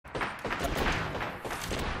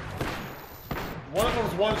One of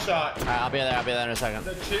them's one shot. Alright, I'll be there. I'll be there in a second.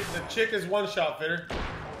 The chick is one shot, Fitter.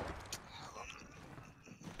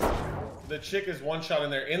 The chick is one shot in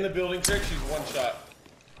there. In the building, chick, she's one shot.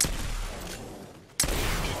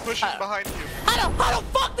 She's pushing behind you. How the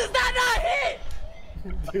fuck does that not hit?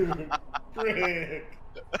 Dude, frick.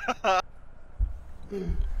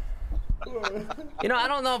 You know, I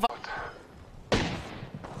don't know if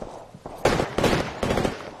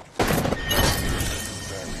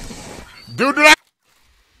Dude, that.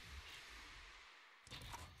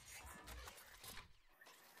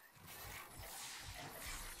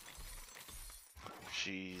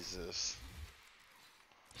 Jesus.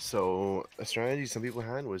 So a strategy some people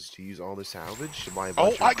had was to use all the salvage to buy a Oh,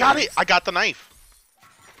 bunch of I got it! guns. I got the knife.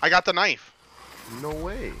 I got the knife. No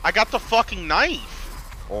way. I got the fucking knife.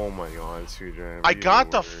 Oh my god, Screwdriver. I you're got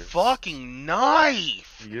the worst. fucking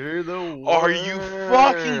knife. You're the worst. Are you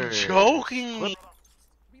fucking joking me?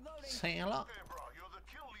 Say hello.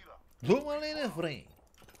 Do my little friend.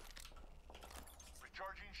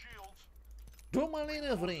 Do my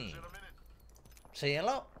little friend. Say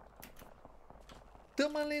hello. Do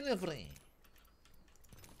my little friend.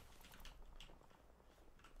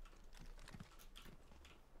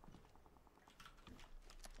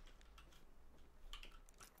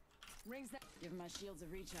 Rings that. Give my shields a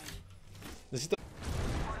recharge.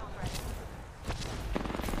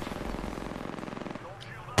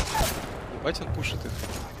 Давайте он пушит их.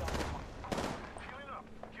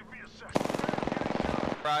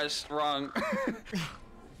 Rise, wrong.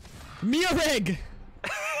 Mia Reg!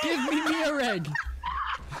 Give me Mia Reg!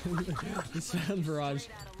 This found Barrage.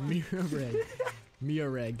 Mia Reg. Mia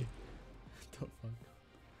Reg. What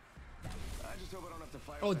the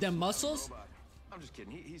fuck? Oh, them muscles? I'm just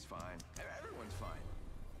kidding. He's fine. Everyone's fine.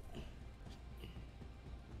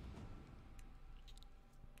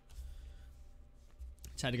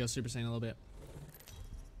 Tried to go Super Saiyan a little bit.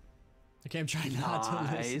 Okay, I'm trying not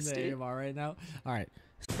to listen to AMR right now. Alright.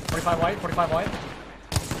 45 white, 45 white.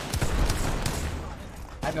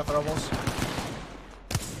 I have no throwables.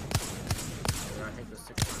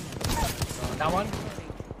 Down one.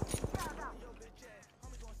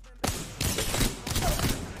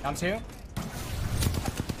 Down two. Down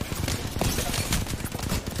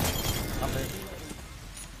three.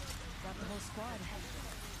 Got the whole squad.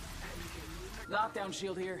 Knockdown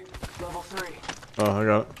shield here. Level 3. Oh, I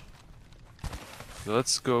got it.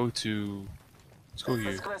 Let's go here. Let's go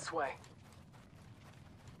this way.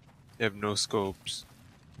 They have no scopes.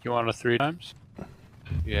 You want a 3 times?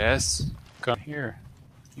 Yes. Come here.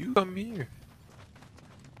 You come here.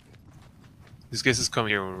 This guy is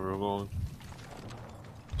coming here when we're going.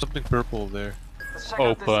 Something purple there.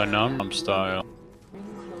 Open style.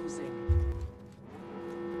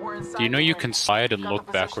 Do you know you can slide and look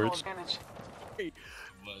backwards?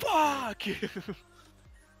 Fuck!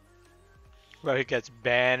 Bro, he gets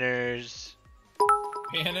banners.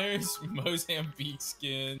 Banners, Mozambique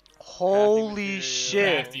skin. Holy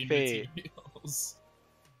shit, Crafting Fate. materials.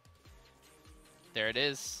 There it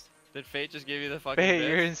is. Did Fate just give you the fucking Fate, bits?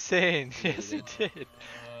 you're insane. Yes, he did.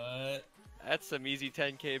 What? That's some easy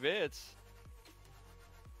 10k bits.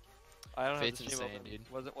 I don't Fate's have the stream insane, open.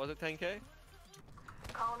 dude. Was it 10k?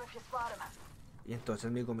 Y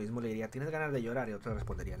entonces Migo mismo le diría, ¿tienes ganas de llorar? Y otro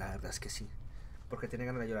respondería, la verdad es que sí. ¿Por qué tiene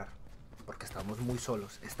ganas de llorar? Porque estamos muy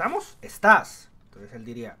solos. ¿Estamos? ¡Estás! Entonces él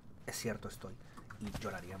diría, es cierto, estoy. Y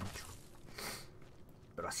lloraría mucho.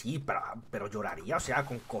 Pero así, pero lloraría, o sea,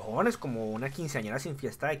 con cojones, como una quinceañera sin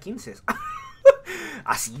fiesta de 15.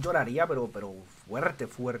 Así lloraría, pero fuerte,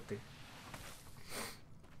 fuerte.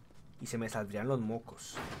 Y se me saldrían los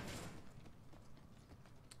mocos.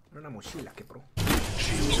 Era una mochila, que pro.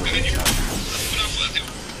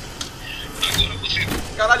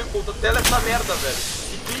 Caralho, Couto, tela essa merda, velho.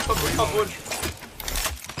 E clipa, por favor.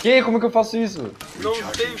 Que? Como que eu faço isso? Não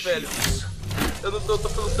sei, velho. Eu não tô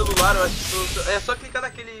pelo celular, eu acho que é só clicar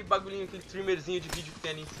naquele bagulhinho, aquele trimmerzinho de vídeo que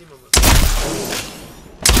tem ali em cima, mano.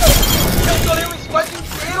 Eu estourei um squad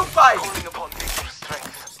inteiro, pai! Por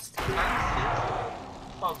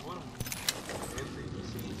favor, mano.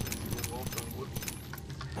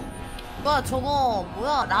 뭐야 저거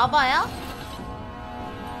뭐야 라바야?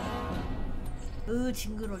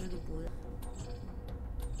 징그러 저게 뭐야?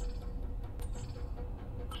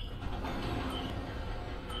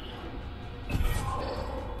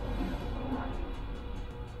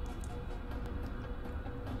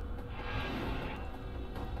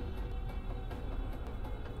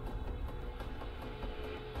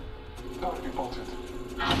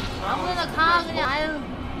 아무나 가 그냥 아유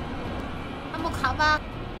한번 가봐.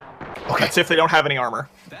 Okay, let's see if they don't have any armor.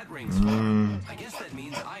 That rings I guess that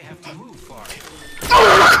means I have to move far.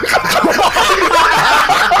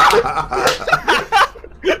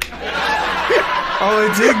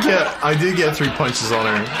 did get 3 punches on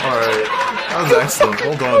her. Alright. That was excellent.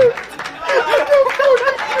 Well done.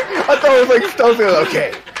 I thought it was like,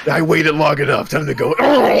 okay. I waited long enough. Time to go.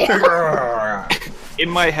 In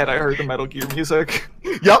my head, I heard the Metal Gear music.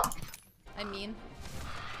 Yup. I mean,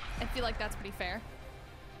 I feel like that's pretty fair.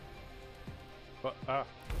 But, You're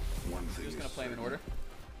just gonna play him in order?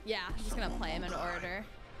 Yeah, I'm just gonna play him in order.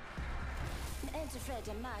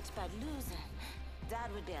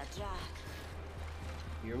 That would be a drag.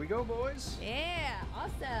 Here we go, boys. Yeah,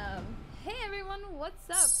 awesome. Hey everyone, what's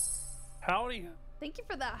up? Howdy. Thank you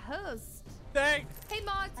for that host. Thanks. Hey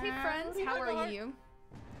mods, hey friends, how are you?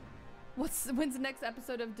 When's the next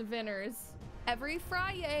episode of Diviners? Every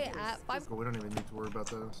Friday at 5. We don't even need to worry about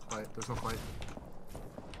the fight. There's no fight.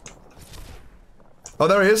 Oh,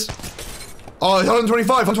 there he is. Oh,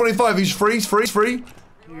 125, 125. He's free, free.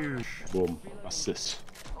 Huge. Boom. Assist.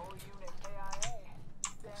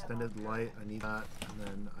 Extended light. I need that. And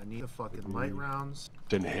then I need the fucking light rounds.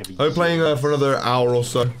 Then heavy. I'm playing for another hour or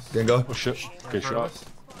so. Gengar. Oh shit. Good shot.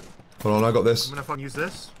 Hold on, I got this. I'm gonna fucking use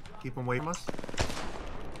this. Keep him away from us.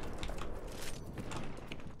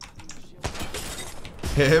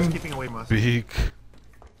 Hit him. Keeping away from us. Big.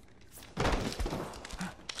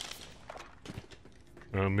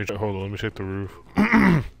 Hold on, let me check the roof.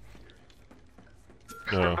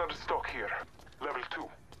 No.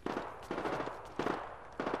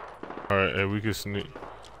 Alright, we can sneak.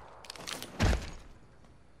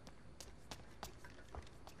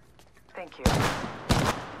 Thank you.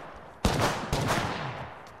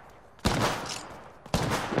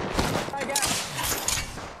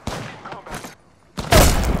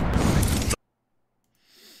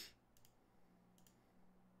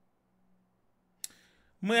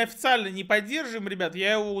 Мы официально не поддерживаем, ребят,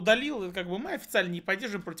 я его удалил, как бы мы официально не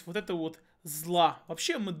поддерживаем против вот этого вот зла.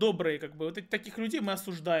 Вообще мы добрые, как бы, вот таких людей мы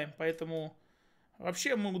осуждаем, поэтому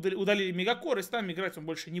вообще мы удалили Мегакор, и с нами играть он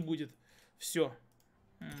больше не будет. Все.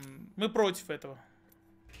 Мы против этого.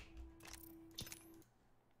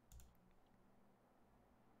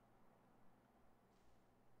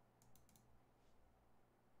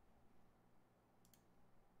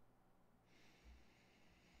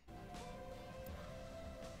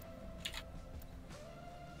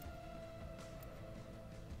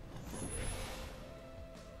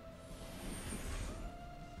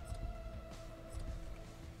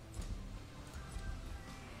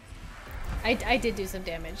 I did do some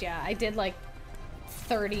damage, yeah. I did like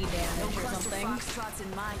 30 damage or something.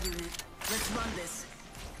 In my unit. Let's run this.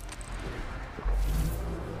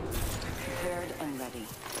 Prepared and ready.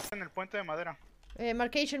 En el puente de madera.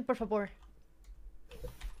 Marcation, por favor.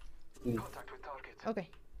 Ok.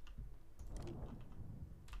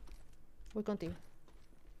 Voy contigo.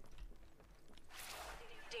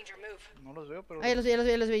 No los veo, pero... Ahí los vi.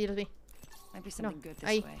 No,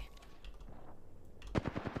 ahí.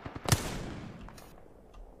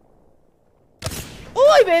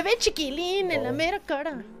 ¡Uy, bebé chiquilín! En la mera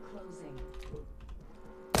cara.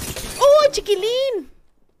 ¡Uy, chiquilín!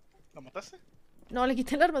 ¿Lo mataste? No, le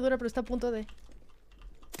quité la armadura, pero está a punto de...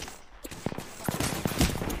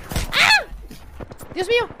 ¡Ah! ¡Dios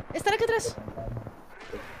mío! ¡Están aquí atrás!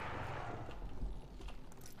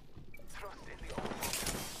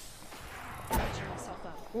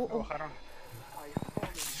 Lo bajaron.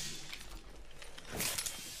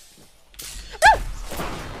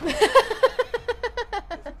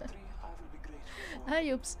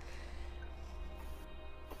 Ay, oops.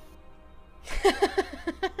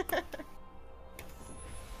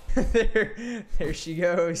 there she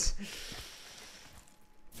goes.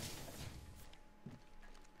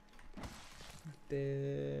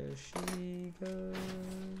 There she goes.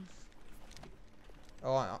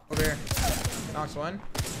 Oh, over here. Knocks one.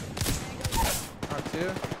 Knock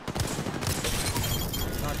two.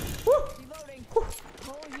 Knock. Woo!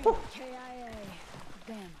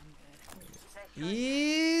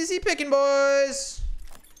 Easy picking, boys.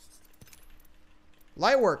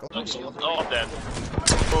 Light work. Oh, I'm dead.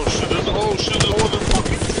 Oh shit, there's more than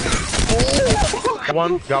fucking...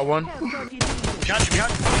 Got one. Behind you.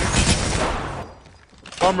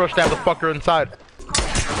 Bomb rush that the fucker inside.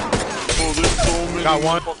 Oh, there's so many Got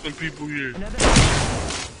one. fucking people here.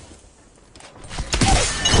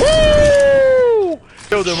 Woo!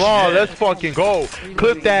 Killed them all. Let's fucking go.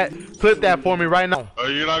 Clip that for me right now. Are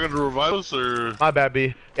you not gonna revive us or? My bad,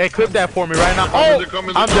 B. Hey, clip that for me right now. Oh,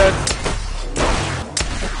 I'm dead.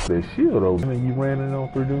 That shield over and you ran it on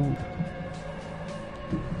for dudes.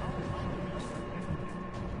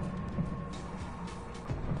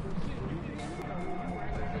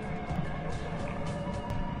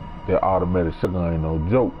 That automatic shotgun ain't no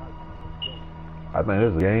joke. I think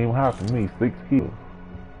there's a game high for me, 6 kills.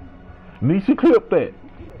 Nisha, clip that.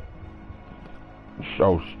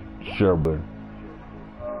 Oh, share button.